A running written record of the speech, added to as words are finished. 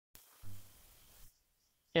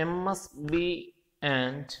MSB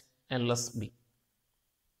and LSB.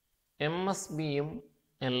 MSB യും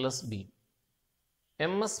LSB യും.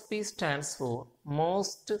 MSB stands for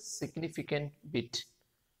most significant bit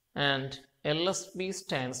and LSB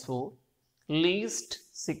stands for least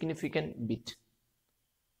significant bit.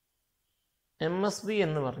 MSB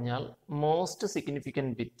എന്ന് പറഞ്ഞാൽ most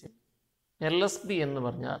significant bit, LSB എന്ന്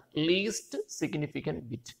പറഞ്ഞാൽ least significant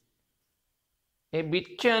bit. A bit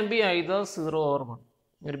can be either 0 or 1.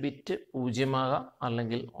 ഒരു bit 0 ആകാം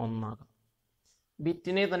അല്ലെങ്കിൽ 1 ആകാം.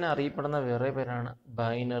 ബിറ്റിനെ തന്നെ അറിയപ്പെടുന്ന വേറെ പേരാണ്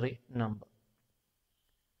ബൈനറി നമ്പർ.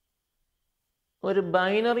 ഒരു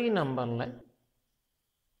ബൈനറി നമ്പറിലെ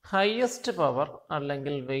ഹയസ്റ്റ് പവർ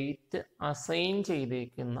അല്ലെങ്കിൽ വെയിറ്റ് അസൈൻ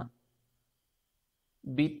ചെയ്തേക്കുന്ന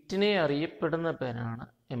ബിറ്റിനെ അറിയപ്പെടുന്ന പേരാണ്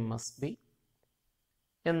MSB.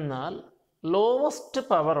 എന്നാൽ ലോവസ്റ്റ്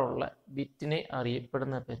പവറുള്ള ബിറ്റിനെ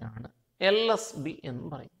അറിയപ്പെടുന്ന പേരാണ് LSB എന്ന്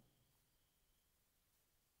പറയും.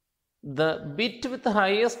 The bit with the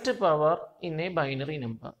highest power in a binary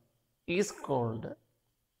number is called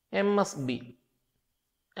MSB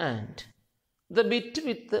and the bit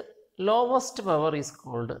with the lowest power is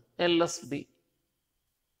called LSB.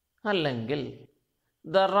 അല്ലെങ്കിൽ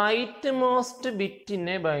the rightmost bit in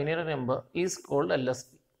a binary number is called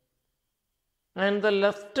LSB and the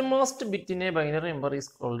leftmost bit in a binary number is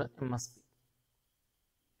called MSB.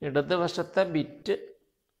 ഇടതുവശത്തെ bit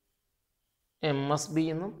MSB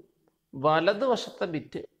എന്നും വലതുവശത്തെ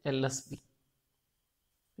bit LSB.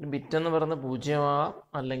 Bit എന്ന് പറയുന്നത് 0 ആകാം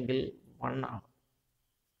അല്ലെങ്കിൽ 1 ആകാം.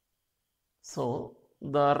 So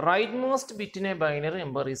the right most bit in A binary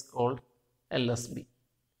number is called LSB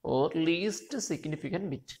or least significant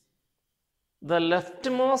bit. The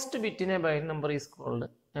leftmost bit in a binary number is called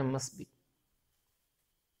MSB.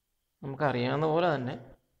 നമുക്കറിയാവുന്ന പോലെ തന്നെ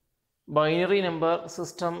binary number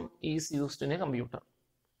system is used in A computer.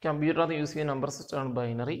 കമ്പ്യൂട്ടറിൽ use ചെയ്യുന്ന number സിസ്റ്റമാണ്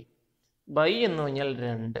binary. By എന്ന് പറഞ്ഞാൽ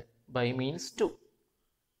 2. By means 2.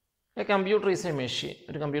 A computer is A machine.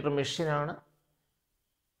 ഒരു computer മെഷീനാണ്.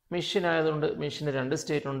 മെഷീൻ ആയതുകൊണ്ട് മെഷീന് 2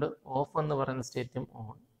 സ്റ്റേറ്റ് ഉണ്ട്. ഓഫ് എന്ന് പറയുന്ന സ്റ്റേറ്റും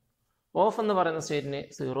ഓൺ. ഓഫ് എന്ന് പറയുന്ന സ്റ്റേറ്റിനെ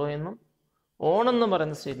 0 എന്നും ഓൺ എന്ന്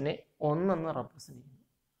പറയുന്ന സ്റ്റേറ്റിനെ 1 എന്ന് റെപ്രസെൻറ്റ് ചെയ്യുന്നു.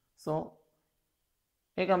 So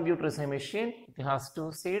A computer is A machine. It has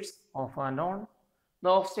 2 States, of and on. The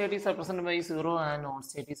off state is represented by 0 and on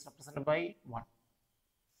state is represented by 1.